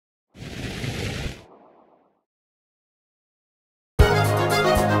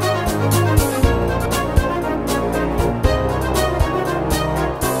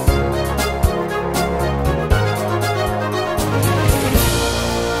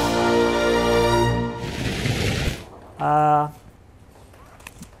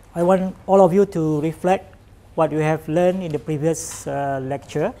I want all of you to reflect what you have learned in the previous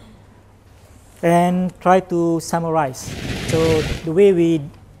lecture and try to summarize. So the way we're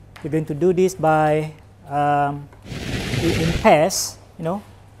going to do this by in pairs,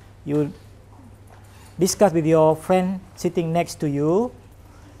 you discuss with your friend sitting next to you,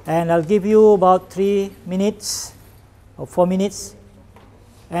 and I'll give you about 3 minutes or 4 minutes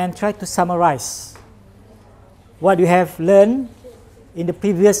and try to summarize what you have learned in the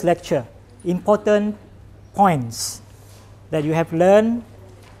previous lecture, important points that you have learned,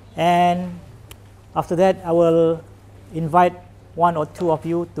 and after that I will invite 1 or 2 of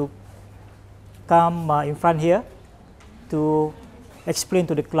you to come in front here to explain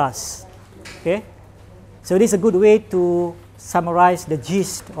to the class. Okay? So this is a good way to summarize the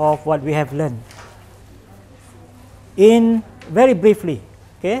gist of what we have learned. In very briefly,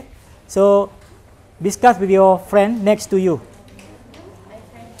 okay? So discuss with your friend next to you.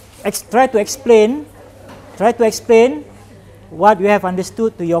 Try to explain what you have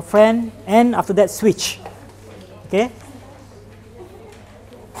understood to your friend, and after that switch. Okay?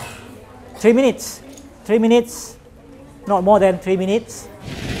 3 minutes. 3 minutes, not more than 3 minutes.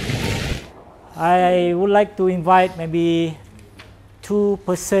 I would like to invite maybe 2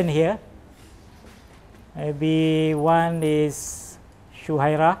 persons here. Maybe one is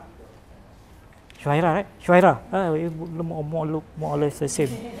Shuhaira. Shuhaira, right? Shuhaira. More or less the same.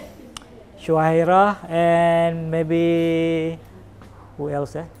 Shuhaira, and maybe who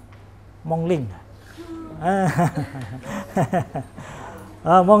else? Mongling.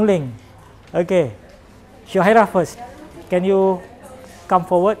 Mongling. Okay. Shuhaira first. Can you come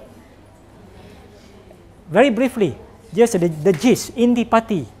forward? Very briefly, just the gist,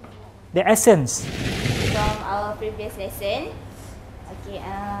 inti-pati, the essence. From our previous lesson, okay,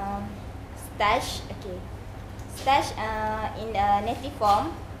 starch, okay, starch in the native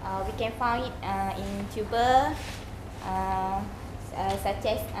form, we can find it in tuber, such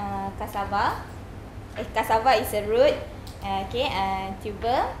as cassava. Cassava is a root, okay,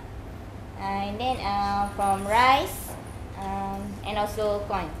 tuber, and then from rice, and also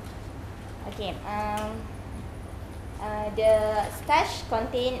corn. Okay. The starch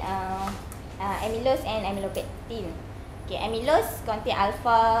contain amylose and amylopectin. Okay, amylose contain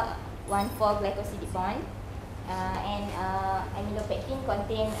alpha 1,4 glycosidic bond, and amylopectin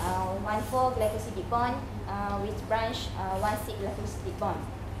contain 1,4 glycosidic bond, which branch 1,6 glycosidic bond.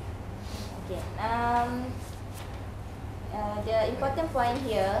 Okay. The important point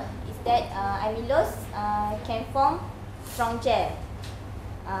here is that amylose can form strong gel,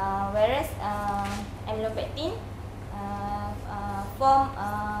 whereas amylopectin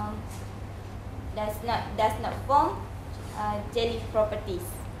does not form jelly properties.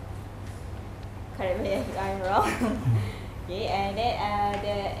 Correct me if I'm wrong. Okay, and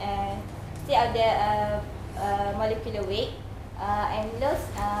then instead of the molecular weight, amylose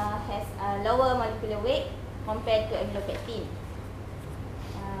has a lower molecular weight compared to amylopectin.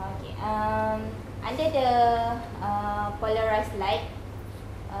 Okay, under the polarized light,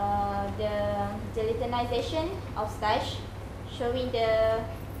 the gelatinization of starch showing the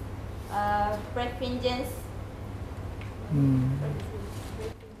preference.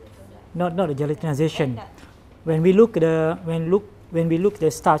 Not the gelatinization. When we look the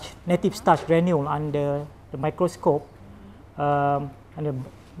starch, native starch granule under the microscope, under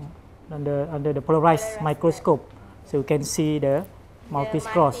the polarized microscope, so you can see the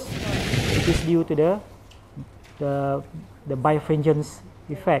multi-cross. It is due to the birefringence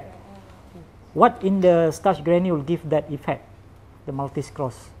effect. What in the starch granule give that effect? The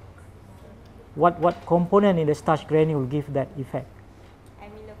multi-cross. What component in the starch granule give that effect?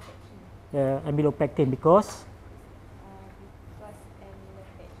 Amylopectin. Amylopectin,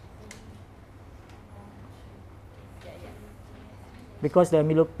 because the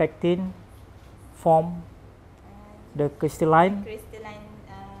amylopectin form the crystalline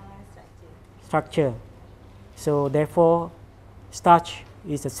structure. So therefore, starch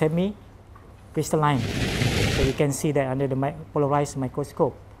is a semi-crystalline. So we can see that under the polarized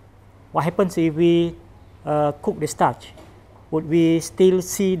microscope. What happens if we cook the starch? Would we still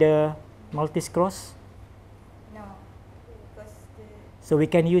see the multi-cross? No, because so we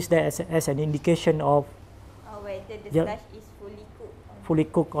can use that as an indication of whether the starch is fully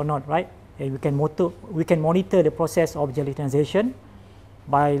cooked or not, right? And we can monitor the process of gelatinization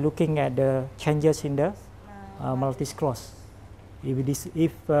by looking at the changes in the multi-cross.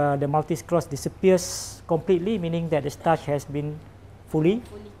 If the multi-cross disappears completely, meaning that the starch has been fully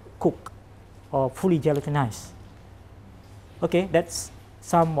cooked or fully gelatinized. Okay, that's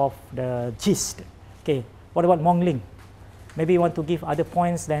some of the gist. Okay, what about Mongling? Maybe you want to give other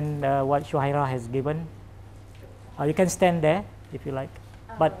points than what Shuhaira has given. You can stand there if you like,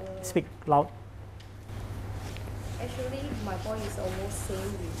 but speak loud. Actually, my point is almost same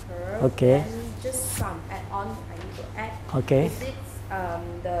with her. Okay. And just some add-on I need to add. Okay. Is it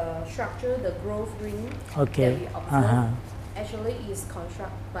the structure, the growth ring Okay. that we observe actually is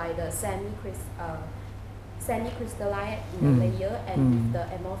constructed by the semi-crystalline in the layer and the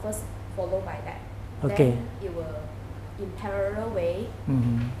amorphous followed by that. Okay. Then it will in parallel way.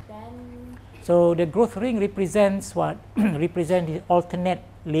 Then so the growth ring represents what? Represent the alternate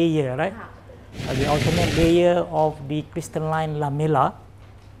layer, right? The alternate layer of the crystalline lamella.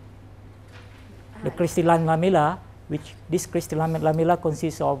 The crystalline lamella, which this crystalline lamella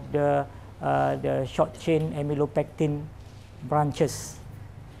consists of the short chain amylopectin branches.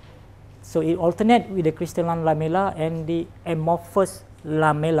 So it alternate with the crystalline lamella and the amorphous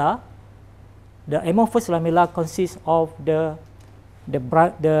lamella. The amorphous lamella consists of the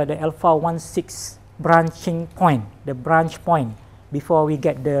alpha 1,6 branching point, the branch point before we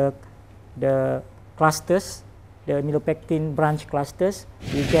get the clusters, the amylopectin branch clusters.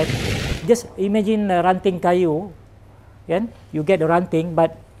 You get, just imagine a ranting kayu, you get the ranting,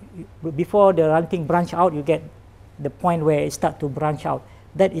 but before the ranting branch out, you get the point where it start to branch out.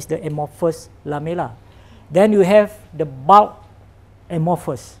 That is the amorphous lamella. Then you have the bulk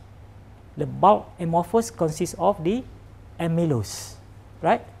amorphous. The bulk amorphous consists of the amylose,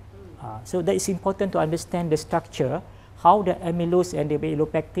 right? So that is important to understand the structure, how the amylose and the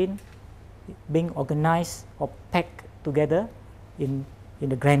amylopectin being organized or packed together in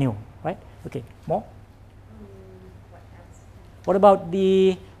the granule, right? Okay, more? What about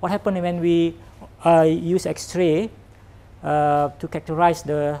what happened when we use X-ray to characterize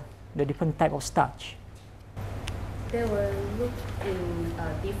the different type of starch? they will look in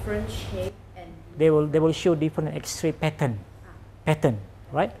different shape and They will show different X-ray pattern,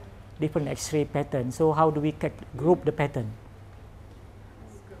 right? Different X-ray pattern. So how do we group the pattern?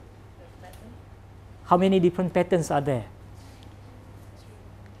 How many different patterns are there?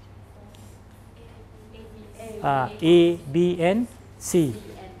 A, B, and C.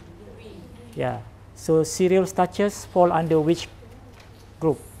 Yeah. So cereal starches fall under which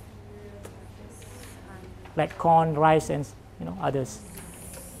group? Like corn, rice, and others.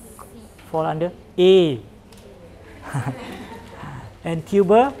 Fall under A. And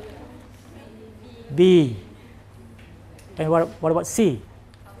tuber? B. And what about C?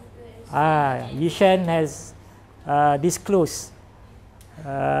 Yishan has disclosed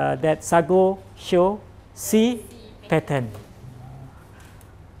that sago show C pattern.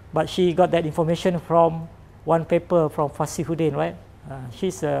 But she got that information from one paper from Fasihuddin, right?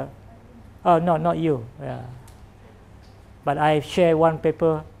 She's oh, no, not you. Yeah. But I share one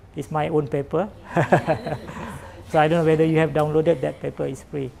paper. It's my own paper. So I don't know whether you have downloaded that paper. It's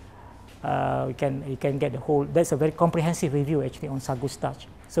free. You can get the whole. That's a very comprehensive review actually on sago starch.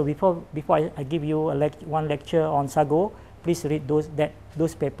 So before I give you one lecture on sago, please read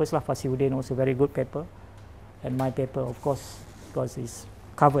those papers. Fasihuddin also very good paper, and my paper of course because it's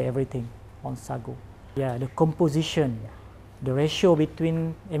cover everything on sago. Yeah, the composition, the ratio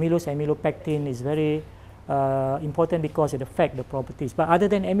between amylose and amylopectin is very important because it affects the properties. But other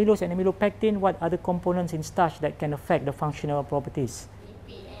than amylose and amylopectin, what other components in starch that can affect the functional properties?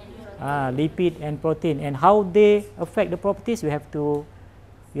 Lipid and protein. And how they affect the properties, we have to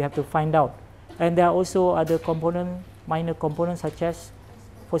find out. And there are also other minor components such as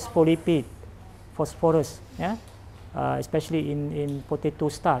phospholipid, phosphorus, yeah? Especially in potato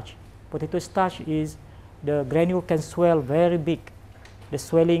starch. Potato starch is, the granule can swell very big. The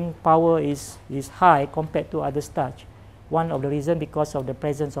swelling power is high compared to other starch. One of the reasons because of the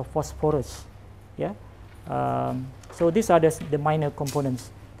presence of phosphorus. Yeah. So these are the minor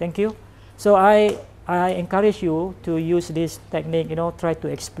components. Thank you. So I encourage you to use this technique. Try to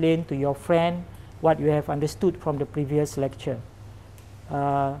explain to your friend what you have understood from the previous lecture.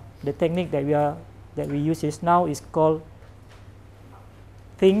 The technique that we use now is called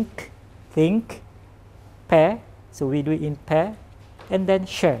think, pair. So we do it in pair, and then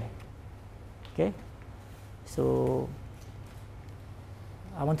share. Okay. So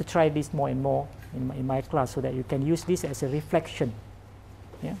I want to try this more and more in my class so that you can use this as a reflection.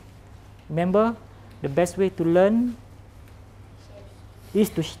 Yeah. Remember, the best way to learn is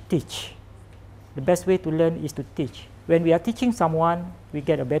to teach. The best way to learn is to teach. When we are teaching someone, we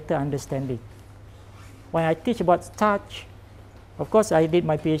get a better understanding. When I teach about starch, of course I did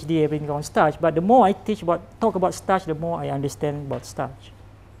my PhD everything on starch, but the more I talk about starch, the more I understand about starch.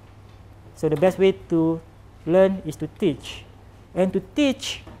 So the best way to learn is to teach. And to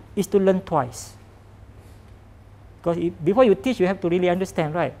teach is to learn twice. Because before you teach, you have to really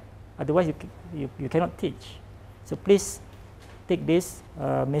understand, right? Otherwise, you cannot teach. So please take this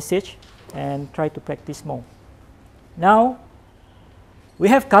message and try to practice more. Now, we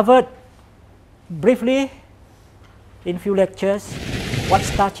have covered briefly in few lectures what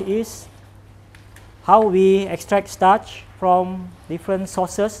starch is, how we extract starch from different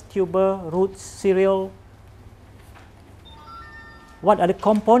sources, tuber, roots, cereal, what are the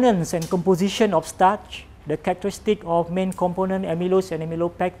components and composition of starch, the characteristic of main component amylose and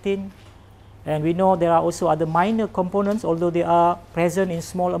amylopectin, and we know there are also other minor components, although they are present in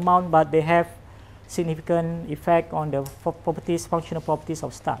small amount, but they have significant effect on the properties, functional properties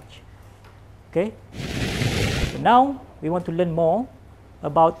of starch. Okay. So now we want to learn more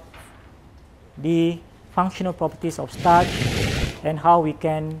about the functional properties of starch and how we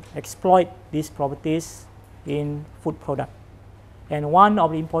can exploit these properties in food product. And one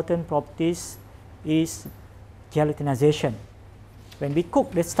of the important properties is gelatinization. When we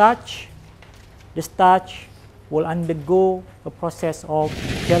cook the starch will undergo a process of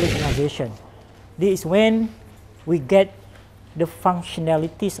gelatinization. This is when we get the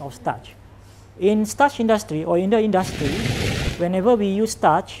functionalities of starch. In starch industry or in the industry, whenever we use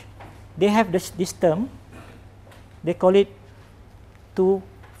starch, they have this term, they call it to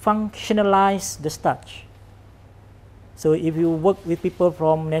functionalize the starch. So if you work with people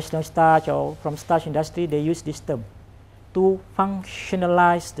from national starch or from starch industry, they use this term, to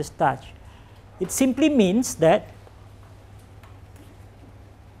functionalize the starch. It simply means that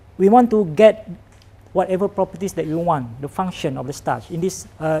we want to get whatever properties that we want, the function of the starch. In this,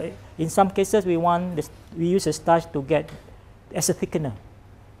 in some cases, we use a starch to get as a thickener.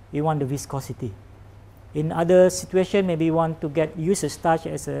 We want the viscosity. In other situations, maybe we want to use a starch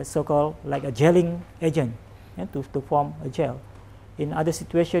as a so-called like a gelling agent, to form a gel. In other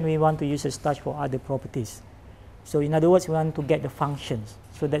situations, we want to use a starch for other properties. So in other words, we want to get the functions.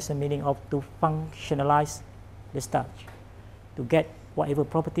 So that's the meaning of to functionalize the starch, to get whatever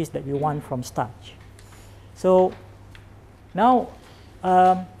properties that we want from starch. So now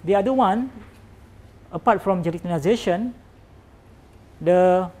the other one, apart from gelatinization,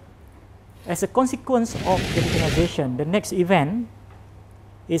 as a consequence of gelatinization, the next event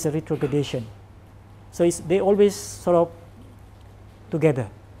is a retrogradation. So they always sort of together.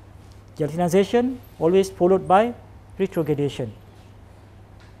 Gelatinization always followed by retrogradation.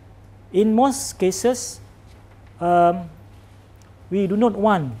 In most cases, we do not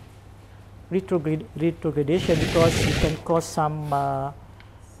want retrogradation because it can cause some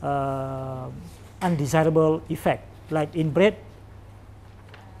undesirable effect. Like in bread,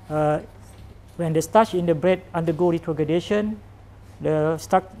 when the starch in the bread undergo retrogradation,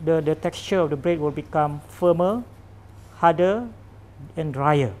 the texture of the bread will become firmer, harder, and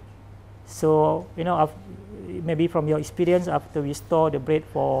drier. So, you know, maybe from your experience, after we store the bread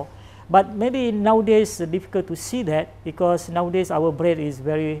for, but maybe nowadays it's difficult to see that because nowadays our bread is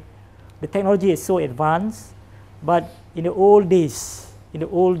the technology is so advanced. But in the old days,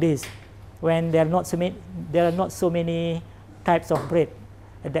 when there are not so many types of bread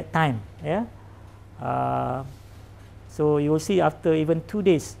at that time, yeah. So you will see after even 2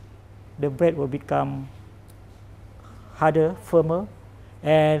 days, the bread will become harder, firmer,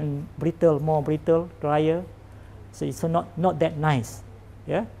 and brittle, more brittle, drier. So it's not that nice,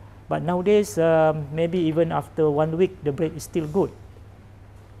 yeah. But nowadays, maybe even after 1 week, the bread is still good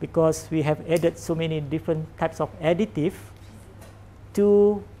because we have added so many different types of additive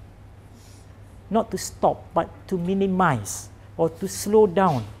to not to stop, but to minimize or to slow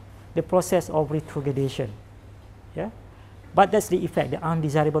down the process of retrogradation, yeah. But that's the effect, the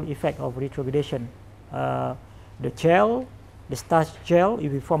undesirable effect of retrogradation. The gel, the starch gel,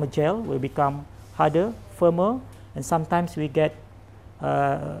 if we form a gel, will become harder, firmer, and sometimes we get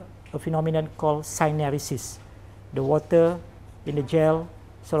a phenomenon called syneresis. The water in the gel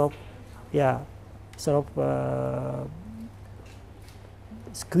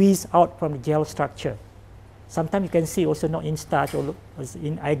squeeze out from the gel structure. Sometimes you can see also not in starch or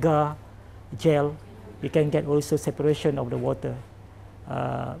in agar gel, you can get also separation of the water,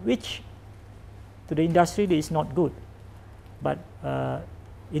 which to the industry is not good. But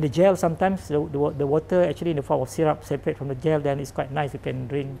in the gel, sometimes the water actually in the form of syrup separate from the gel, then it's quite nice. You can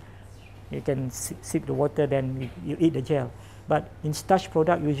drink, you can sip the water, then you eat the gel. But in starch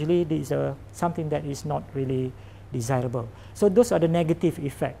product, usually this is something that is not really desirable. So those are the negative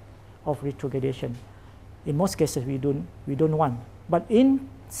effect of retrogradation. In most cases, we don't want. But in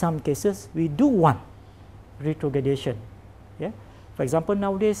some cases, we do want retrogradation. Yeah? For example,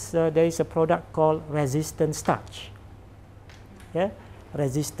 nowadays there is a product called resistant starch. Yeah?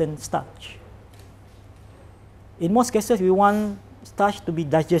 Resistant starch. in most cases, we want starch to be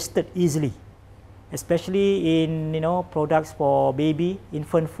digested easily, especially in products for baby,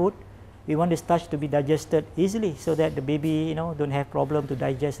 infant food. We want the starch to be digested easily so that the baby don't have problem to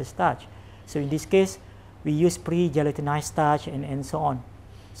digest the starch. So in this case, we use pre-gelatinized starch and so on,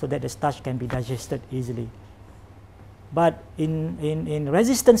 so that the starch can be digested easily. But in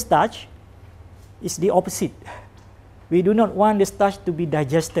resistant starch, it's the opposite. We do not want the starch to be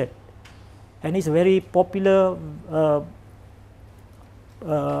digested, and it's a very popular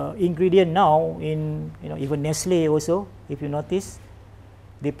ingredient now in even Nestle also. If you notice,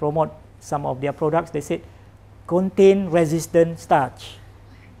 they promote some of their products. They said contain resistant starch.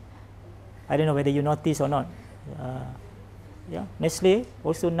 I don't know whether you notice or not. Yeah, Nestle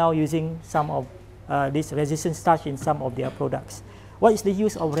also now using some of this resistant starch in some of their products. What is the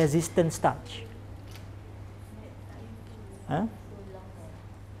use of resistant starch? Huh?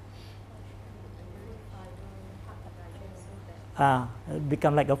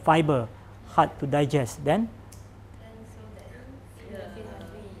 Become like a fiber, hard to digest. Then?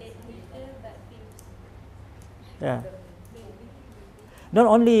 Yeah. Not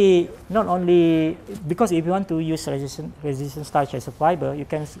only because if you want to use resistant starch as a fiber, you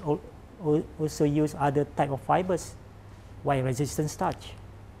can also use other type of fibers. Why resistant starch?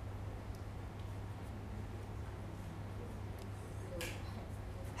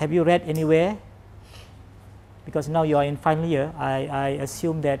 Have you read anywhere? Because now you are in final year, I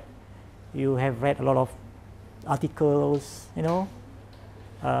assume that you have read a lot of articles,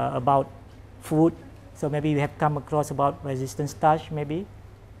 about food. So maybe you have come across about resistant starch. Maybe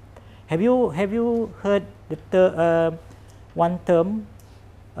have you heard the one term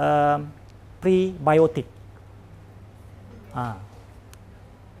prebiotic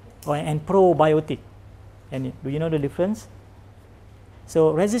and probiotic? And do you know the difference?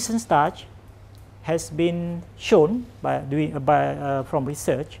 So resistant starch has been shown from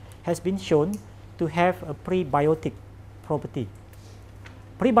research, has been shown to have a prebiotic property.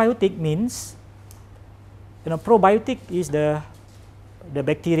 Prebiotic means, probiotic is the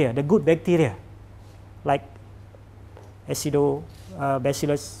bacteria, the good bacteria, like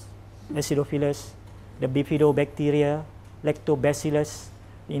Bacillus acidophilus, the bifidobacteria, lactobacillus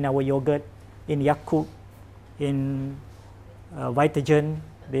in our yogurt, in Yakult, in Vitagen.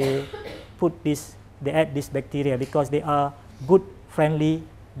 They add this bacteria because they are good, friendly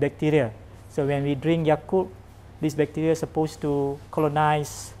bacteria. So when we drink Yakult, this bacteria is supposed to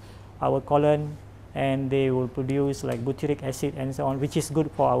colonize our colon, and they will produce like butyric acid and so on, which is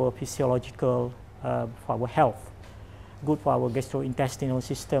good for our physiological, for our health, good for our gastrointestinal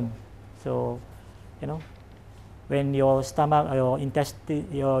system. So, when your stomach, your intestine,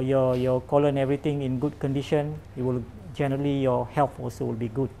 your colon, everything in good condition, it will generally your health also will be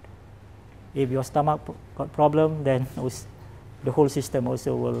good. If your stomach got problem, then the whole system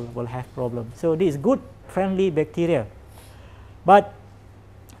also will have problem. So this is good, friendly bacteria. But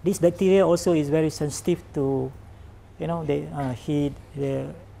this bacteria also is very sensitive to, heat.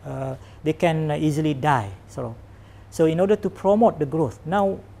 They can easily die. So in order to promote the growth,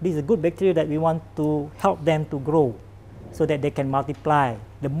 now this is a good bacteria that we want to help them to grow, so that they can multiply.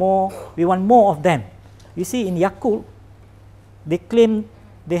 The more we want more of them. You see, in Yakult, they claim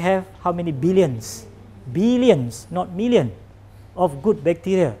they have how many billions, not million, of good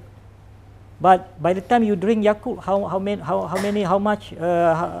bacteria. But by the time you drink Yakult, how much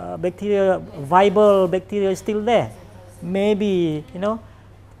bacteria, viable bacteria is still there? Maybe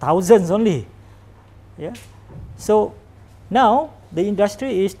thousands only. Yeah. So now the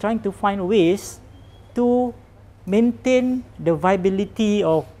industry is trying to find ways to maintain the viability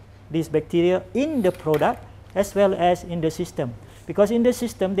of this bacteria in the product as well as in the system. Because in the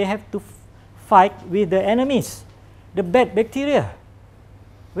system they have to fight with the enemies, the bad bacteria.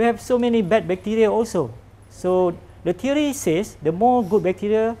 We have so many bad bacteria also. So the theory says the more good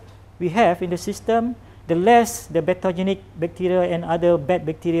bacteria we have in the system, the less the pathogenic bacteria and other bad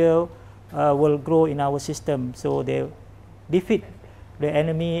bacteria will grow in our system. So they defeat the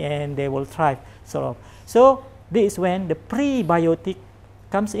enemy and they will thrive. So this is when the prebiotic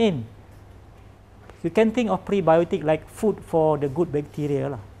comes in. You can think of prebiotic like food for the good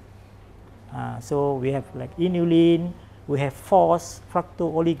bacteria. So we have like inulin, we have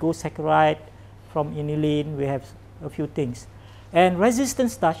fructooligosaccharides from inulin, we have a few things. And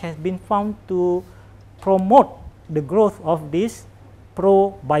resistant starch has been found to promote the growth of this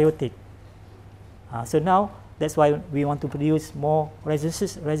probiotic. So now that's why we want to produce more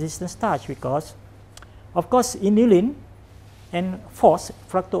resistant starch, because of course inulin and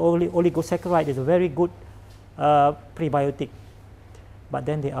fructooligosaccharides is a very good prebiotic, but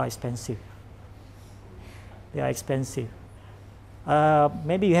then they are expensive. They are expensive.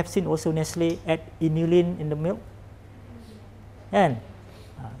 Maybe you have seen also Nestle add inulin in the milk. And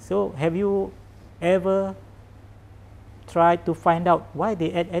so have you ever tried to find out why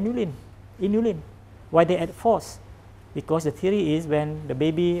they add inulin? Why they add force? Because the theory is when the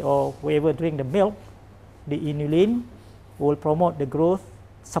baby or whoever drink the milk, the inulin will promote the growth,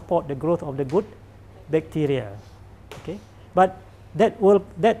 support the growth of the good bacteria. Okay, but that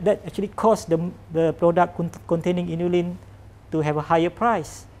actually cause the product containing inulin to have a higher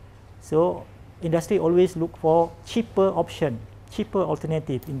price. So industry always look for cheaper option, cheaper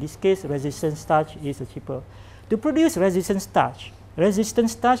alternative. In this case, resistant starch is a cheaper. To produce resistant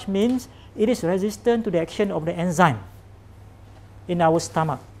starch means it is resistant to the action of the enzyme in our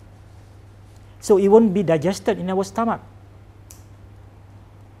stomach. So it won't be digested in our stomach.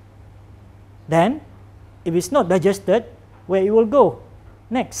 Then, if it's not digested, where it will go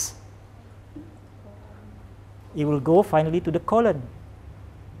next? It will go finally to the colon.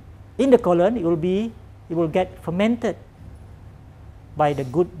 In the colon, it will get fermented by the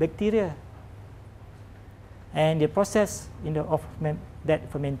good bacteria. And the process of that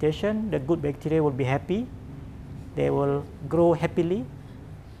fermentation, the good bacteria will be happy. They will grow happily.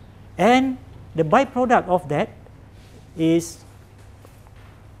 And the byproduct of that is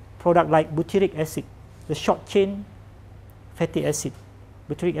product like butyric acid, the short chain fatty acid.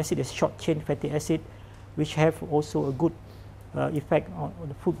 Butyric acid is short chain fatty acid, which have also a good effect on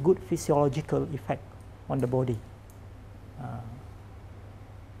the good physiological effect on the body.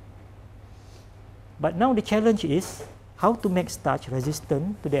 But now the challenge is how to make starch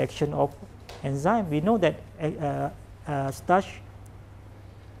resistant to the action of enzyme. We know that starch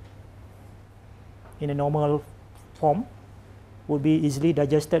in a normal form would be easily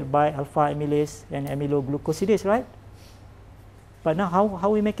digested by alpha amylase and amyloglucosidase, right? But now how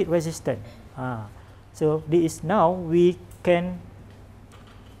we make it resistant? So this is now we can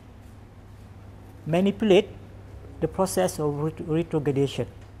manipulate the process of retrogradation.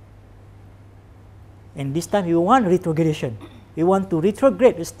 And this time we want retrogradation. We want to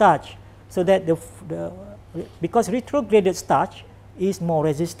retrograde the starch so that because retrograded starch is more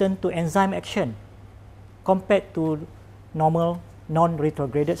resistant to enzyme action compared to normal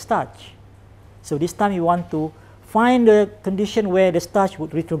non-retrograded starch. So this time we want to find the condition where the starch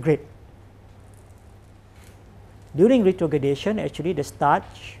would retrograde. During retrogradation, actually the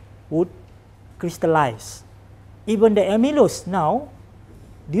starch would crystallize. Even the amylose now,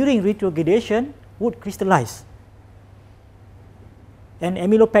 during retrogradation, would crystallize. And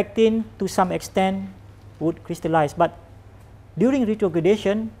amylopectin, to some extent, would crystallize. But during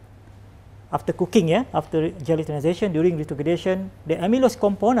retrogradation, after cooking, after gelatinization, during retrogradation, the amylose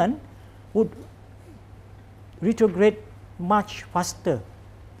component would retrograde much faster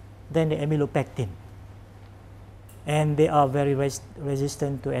than the amylopectin. And they are very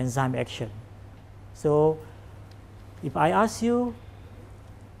resistant to enzyme action. So, if I ask you,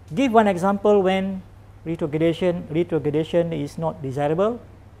 give one example when retrogradation is not desirable,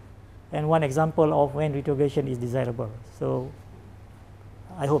 and one example of when retrogradation is desirable. So,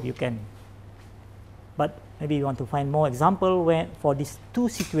 I hope you can. But maybe you want to find more example for these two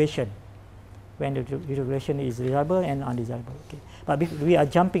situations when the retrogradation is desirable and undesirable. Okay. But we are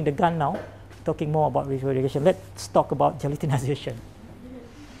jumping the gun now, talking more about retrogradation. Let's talk about gelatinization.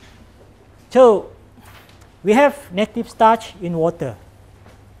 So, we have native starch in water,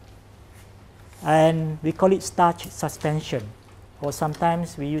 and we call it starch suspension, or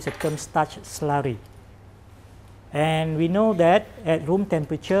sometimes we use the term starch slurry. And we know that at room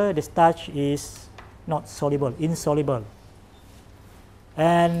temperature, the starch is not soluble, insoluble.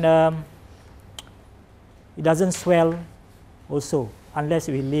 And it doesn't swell also, unless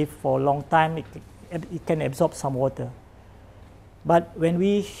we leave for a long time, it can absorb some water. But when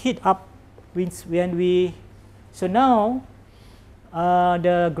we heat up, so now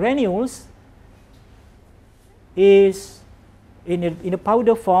the granules is in a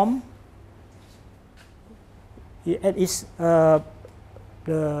powder form. It is the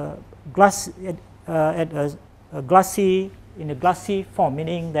glass at a glassy form,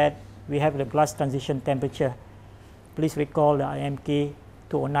 meaning that we have the glass transition temperature. Please recall the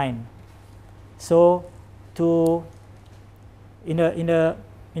IMK421. So, in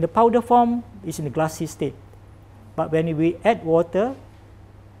the powder form is in the glassy state. But when we add water,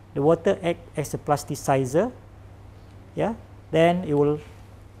 the water acts as a plasticizer. Yeah, then it will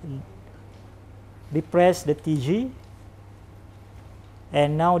depress the Tg,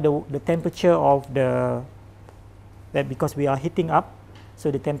 and now the temperature of because we are heating up, so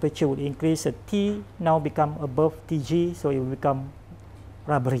the temperature would increase. So T now become above Tg, so it will become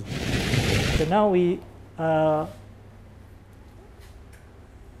rubbery. So now we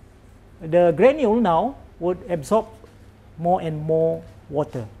the granule now would absorb more and more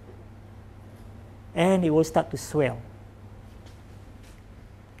water, and it will start to swell.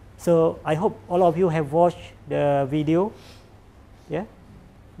 So I hope all of you have watched the video. Yeah,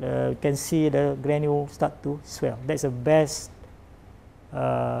 you can see the granule start to swell. That's the best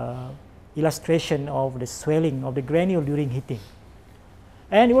illustration of the swelling of the granule during heating.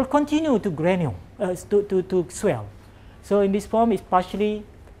 And it will continue to to swell. So in this form, it's partially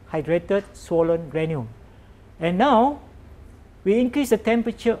hydrated, swollen granule. And now, we increase the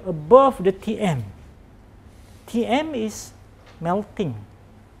temperature above the Tm. Tm is melting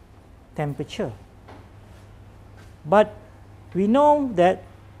temperature. But we know that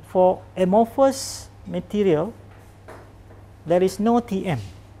for amorphous material, there is no Tm.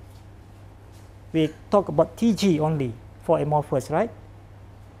 We talk about Tg only for amorphous, right?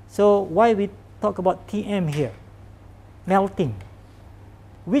 So why we talk about Tm here? Melting.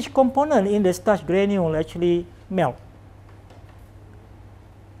 Which component in the starch granule actually melt?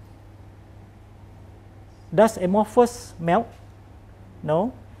 Does amorphous melt?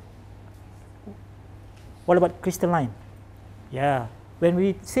 No. What about crystalline? Yeah. When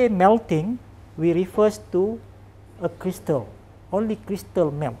we say melting, we refer to a crystal. Only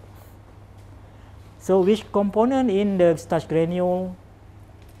crystal melt. So which component in the starch granule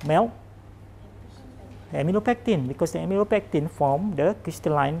melt? Amylopectin, because the amylopectin form the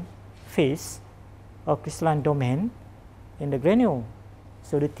crystalline phase or crystalline domain in the granule.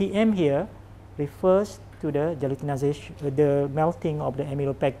 So the Tm here refers to the gelatinization, the melting of the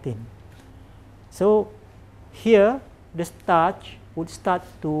amylopectin. So here the starch would start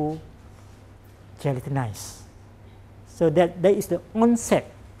to gelatinize. So that is the onset,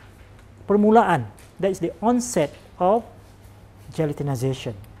 permulaan. That is the onset of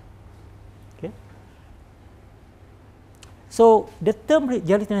gelatinization. Okay. So the term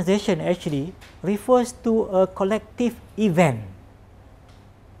gelatinization actually refers to a collective event.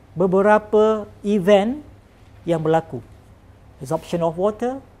 Beberapa event yang berlaku. Absorption of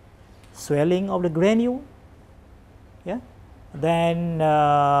water, swelling of the granule, yeah, then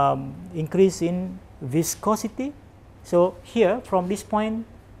increase in viscosity. So here from this point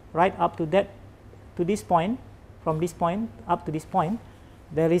right up to that, to this point, from this point up to this point,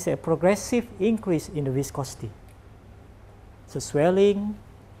 there is a progressive increase in the viscosity. So swelling,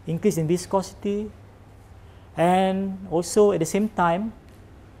 increase in viscosity, and also at the same time,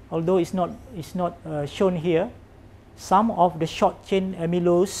 although it's not shown here, some of the short chain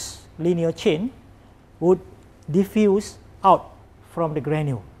amylose linear chain would diffuse out from the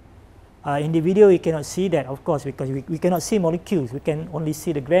granule. In the video, you cannot see that, of course, because we cannot see molecules. We can only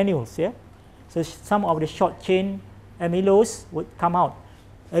see the granules. Yeah. So some of the short chain amylose would come out.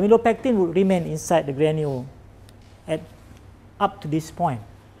 Amylopectin would remain inside the granule at up to this point,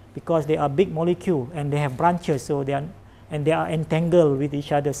 because they are big molecule and they have branches, so they are entangled with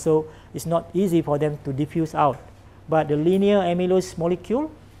each other. So it's not easy for them to diffuse out. But the linear amylose molecule,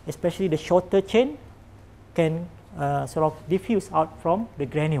 especially the shorter chain, can sort of diffuse out from the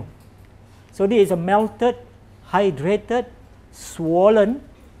granule. So this is a melted, hydrated, swollen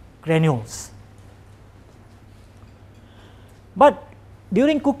granules. But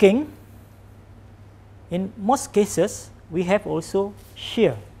during cooking, in most cases, we have also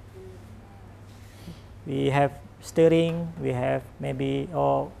shear. We have stirring, we have maybe,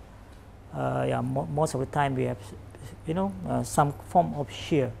 or most of the time we have, some form of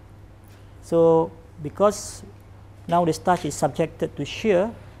shear. So because now the starch is subjected to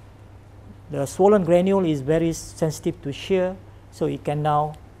shear, the swollen granule is very sensitive to shear, so it can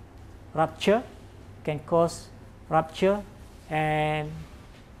now rupture, can cause rupture, and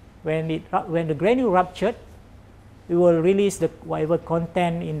when the granule ruptured, it will release the whatever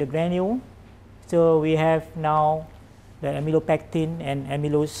content in the granule. So we have now the amylopectin and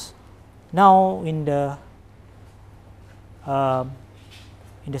amylose now in the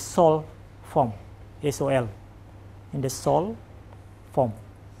sol form, SOL, in the sol form,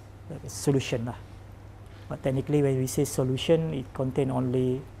 the solution lah. But technically, when we say solution, it contains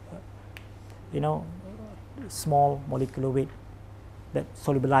only small molecular weight that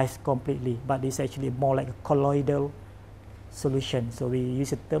solubilize completely, but it's actually more like a colloidal solution. So we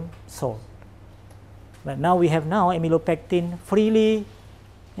use the term sol. But now we have amylopectin freely,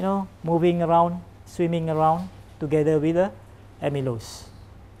 moving around, swimming around together with the amylose.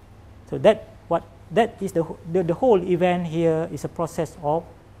 So that is the whole event here is a process of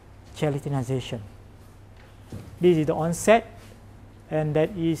gelatinization. This is the onset, and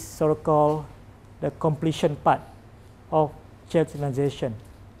that is sort of called the completion part of gelatinization.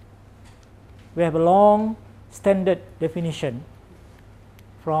 we have a long standard definition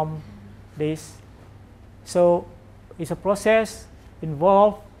from this. So it's a process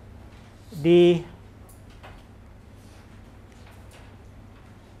involve the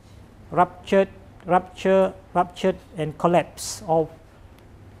ruptured and collapse of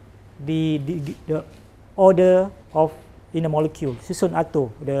the order of in a molecule. Susun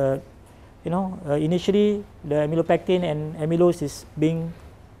ato. Initially the amylopectin and amylose is being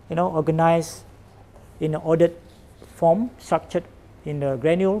organized in an ordered form, structured in the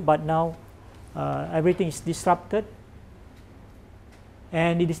granule, but now everything is disrupted,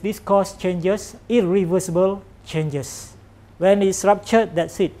 and this cause changes, irreversible changes. When it's ruptured,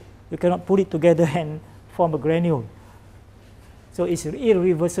 that's it. You cannot put it together and form a granule. So it's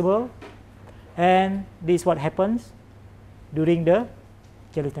irreversible, and this is what happens during the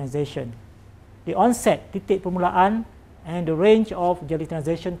gelatinization. The onset, titik permulaan, and the range of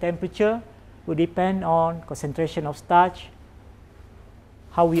gelatinization temperature will depend on concentration of starch,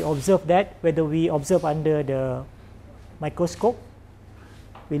 how we observe that, whether we observe under the microscope,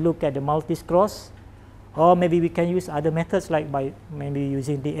 we look at the multi-cross, or maybe we can use other methods like by maybe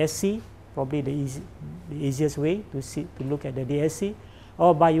using DSC, probably the easiest way to look at the DSC,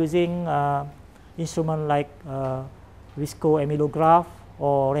 or by using instrument like viscoamylograph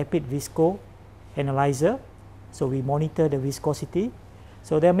or rapid visco analyzer. So we monitor the viscosity.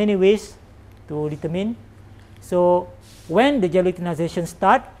 So there are many ways to determine. So when the gelatinization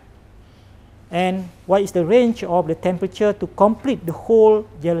starts, and what is the range of the temperature to complete the whole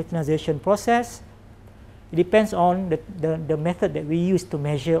gelatinization process, it depends on the method that we use to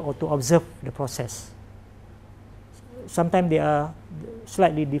measure or to observe the process. Sometimes they are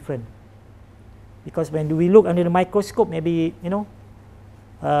slightly different, because when we look under the microscope, maybe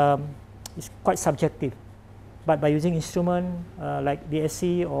it's quite subjective. But by using instrument like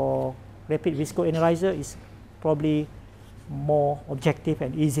DSC or rapid visco analyzer, is probably more objective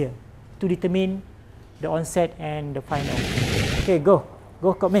and easier to determine the onset and the final. Okay, go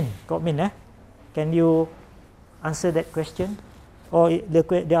Karim. Can you answer that question, or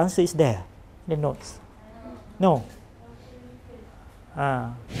the answer is there in the notes? No.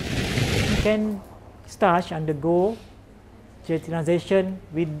 You can starch undergo gelatinization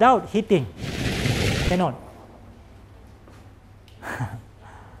without heating. Cannot.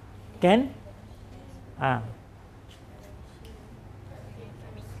 Can?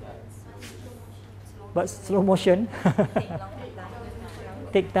 But slow motion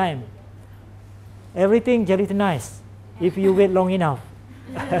take time. Everything gelatinized if you wait long enough.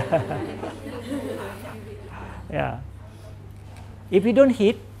 Yeah. If you don't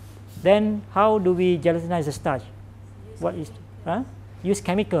heat, then how do we gelatinize the starch? What is? Use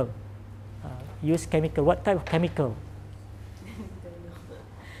chemical. Use chemical. What type of chemical?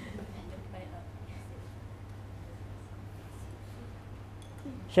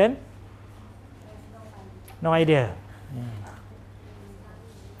 Shen? No idea. Yeah.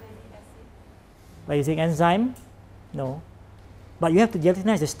 By using enzyme? No. But you have to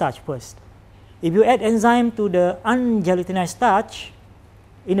gelatinize the starch first. If you add enzyme to the ungelatinized starch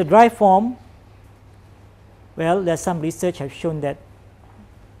in a dry form, well, there's some research have shown that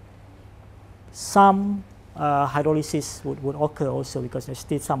some hydrolysis would occur also, because there's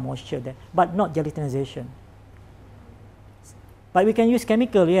still some moisture there, but not gelatinization. But we can use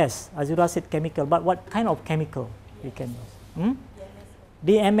chemical, yes. Azura said chemical, but what kind of chemical we can use?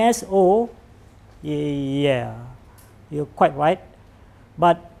 DMSO, yeah, you're quite right.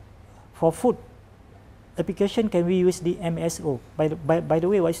 But for food application, can we use DMSO? By the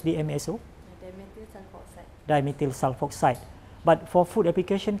way, what is DMSO? Dimethyl sulfoxide. Dimethyl sulfoxide. But for food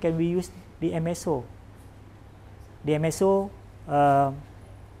application, can we use DMSO? DMSO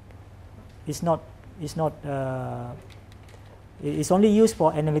it's only used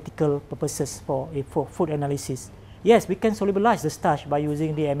for analytical purposes, for food analysis. Yes, we can solubilize the starch by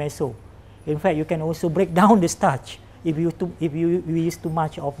using the MSO. In fact, you can also break down the starch if we use too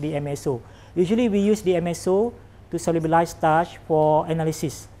much of the MSO. Usually we use the MSO to solubilize starch for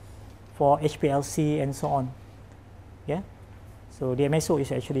analysis, for HPLC and so on. Yeah. So the MSO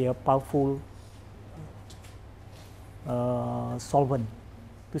is actually a powerful solvent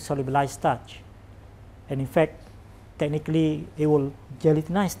to solubilize starch, and in fact, technically, it will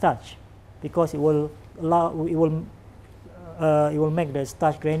gelatinize starch, because it will make the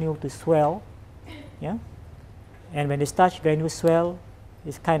starch granule to swell, yeah. And when the starch granule swell,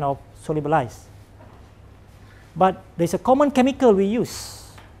 it's kind of solubilized. But there's a common chemical we use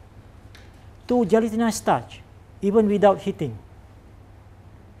to gelatinize starch, even without heating.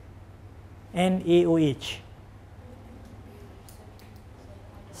 NaOH,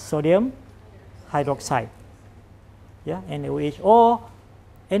 sodium hydroxide, yeah, NaOH, or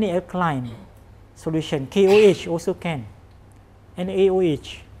any alkaline solution. KOH also can.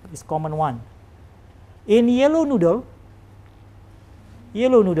 NaOH is common one. In yellow noodle,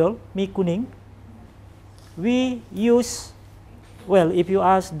 mi kuning, we use, well, if you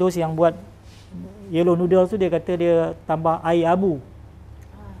ask those yang buat yellow noodle tu, dia kata dia tambah air abu.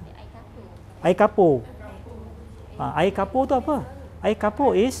 Air kapur. Air kapur tu apa? Air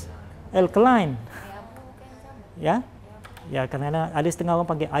kapur is alkaline. Ya, ya, kerana ada setengah orang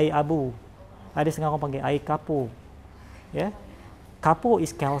panggil air abu, ada setengah orang panggil air kapur. Ya, kapur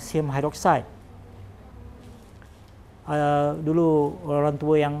is calcium hydroxide. Dulu orang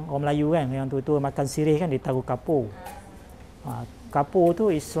tua yang orang Melayu kan, yang tua-tua makan sirih kan, dia taruh kapur. Kapur tu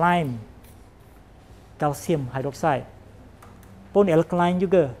is slime, calcium hydroxide, pun alkaline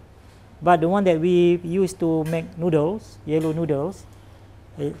juga. But the one that we use to make noodles, yellow noodles,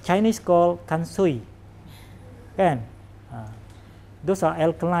 Chinese called kansui, kan? Those are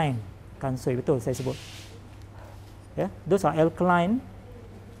alkaline, kansui, betul saya sebut. Yeah, those are alkaline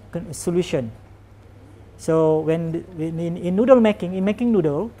solution. So when in noodle making, in making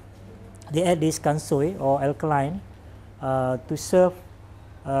noodle, they add this kansui or alkaline to serve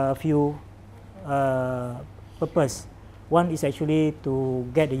a few purpose. One is actually to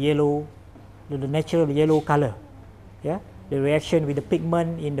get the yellow, the natural yellow color. Yeah, the reaction with the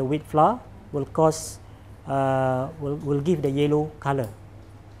pigment in the wheat flour will cause, will give the yellow color.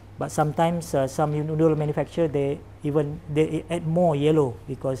 But sometimes some noodle manufacturer they add more yellow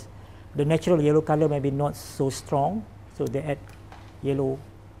because the natural yellow color may be not so strong, so they add yellow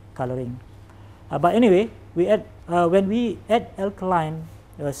coloring. But anyway, we add when we add alkaline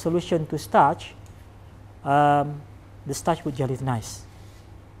solution to starch, the starch would gelatinize.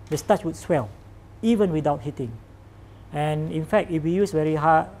 The starch would swell, even without heating. And in fact, if we use very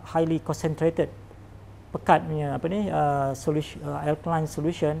highly concentrated pekat punya apa ni solution, alkaline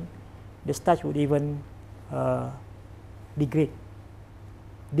solution, the starch would even degrade,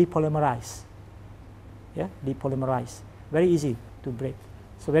 depolymerize. Yeah, depolymerize. Very easy to break.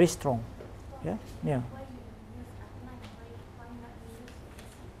 So very strong. Yeah, yeah.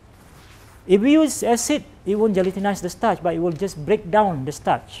 If we use acid, it won't gelatinize the starch, but it will just break down the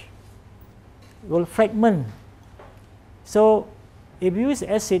starch. It will fragment. So if you use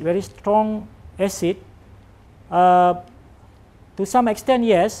acid, very strong acid, to some extent,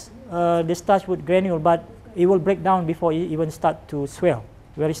 yes, the starch would granule, but it will break down before it even start to swell.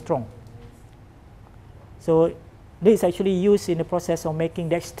 Very strong. So this is actually used in the process of making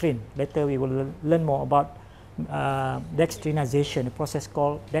dextrine. Later we will learn more about dextrinization, a process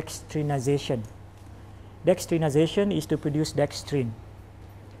called dextrinization. Dextrinization is to produce dextrine,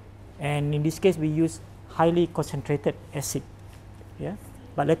 and in this case we use highly concentrated acid. Yeah,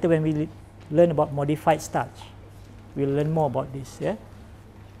 but later when we learn about modified starch, we'll learn more about this. Yeah.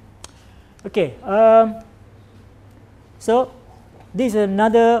 Okay. So this is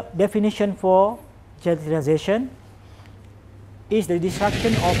another definition for gelatinization. Is the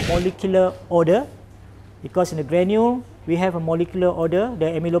destruction of molecular order. Because in the granule, we have a molecular order. The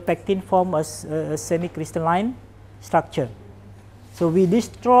amylopectin form a semi-crystalline structure. So we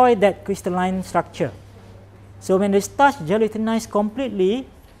destroy that crystalline structure. So when the starch gelatinizes completely,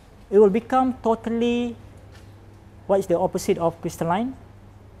 it will become totally, what is the opposite of crystalline?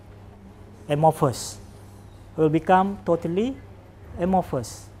 Amorphous. It will become totally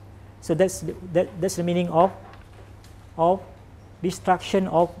amorphous. So that's the meaning of destruction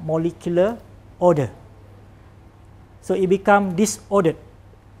of molecular order. So it becomes disordered.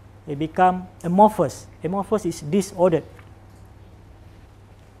 It becomes amorphous. Amorphous is disordered.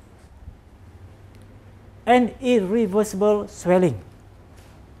 And irreversible swelling.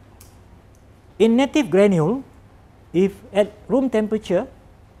 In native granule, if at room temperature,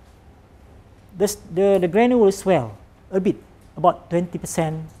 the granule will swell a bit, about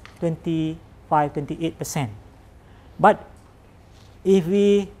 20%, 25, 28%. But if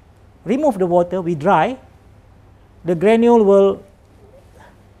we remove the water, we dry, the granule will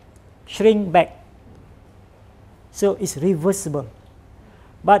shrink back. So it's reversible.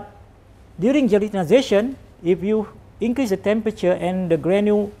 But during gelatinization, if you increase the temperature and the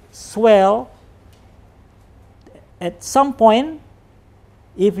granule swell, at some point,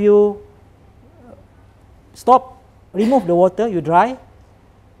 if you remove the water, you dry,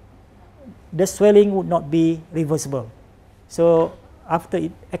 the swelling would not be reversible. So after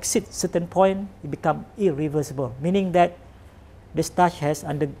it exceeds certain point, it becomes irreversible, meaning that the starch has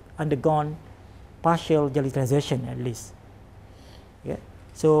undergone partial gelatinization at least. Yeah.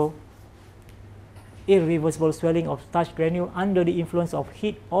 So irreversible swelling of starch granule under the influence of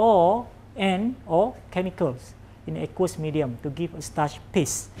heat or and or chemicals in aqueous medium to give a starch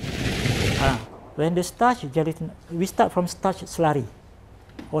paste. When the starch gelatin, we start from starch slurry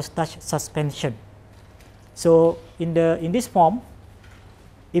or starch suspension. So in this form,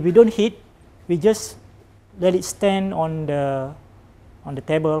 if we don't heat, we just let it stand on the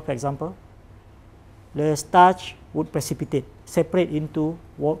table, for example. The starch would precipitate, separate into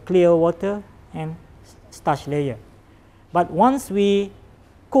clear water and starch layer. But once we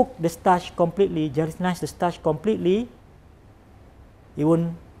cook the starch completely, gelatinize the starch completely, it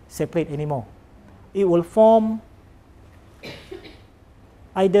won't separate anymore. It will form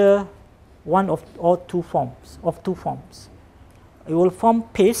either one or two forms. It will form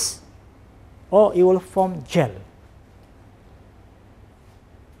paste or it will form gel.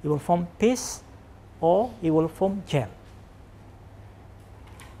 It will form paste or it will form gel.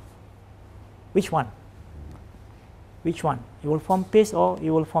 Which one? Which one? It will form paste or it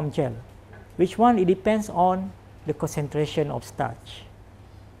will form gel. Which one? It depends on the concentration of starch.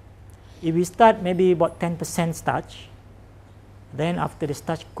 If we start maybe about 10% starch, then after the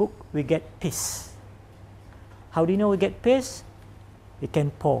starch cook, we get paste. How do you know we get paste? We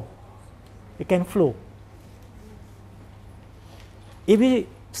can pour. We can flow. If we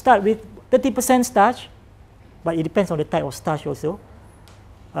start with 30% starch, but it depends on the type of starch also,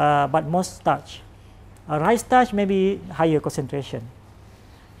 but most starch. Rice starch may be higher concentration.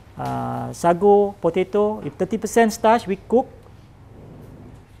 Sago, potato, if 30% starch we cook,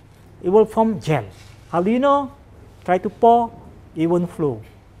 it will form gel. How do you know? Try to pour, it won't flow.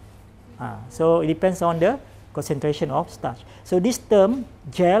 So it depends on the concentration of starch. So this term,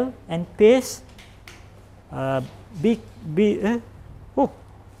 gel and paste, so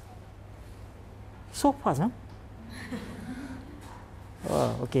fast, huh?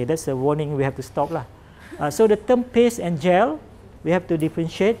 Okay, that's a warning, we have to stop lah. So the term paste and gel, we have to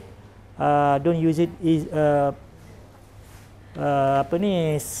differentiate. Don't use it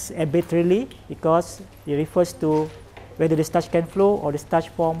arbitrarily, because it refers to whether the starch can flow or the starch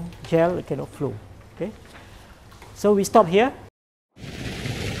form gel, it cannot flow. Okay, so we stop here.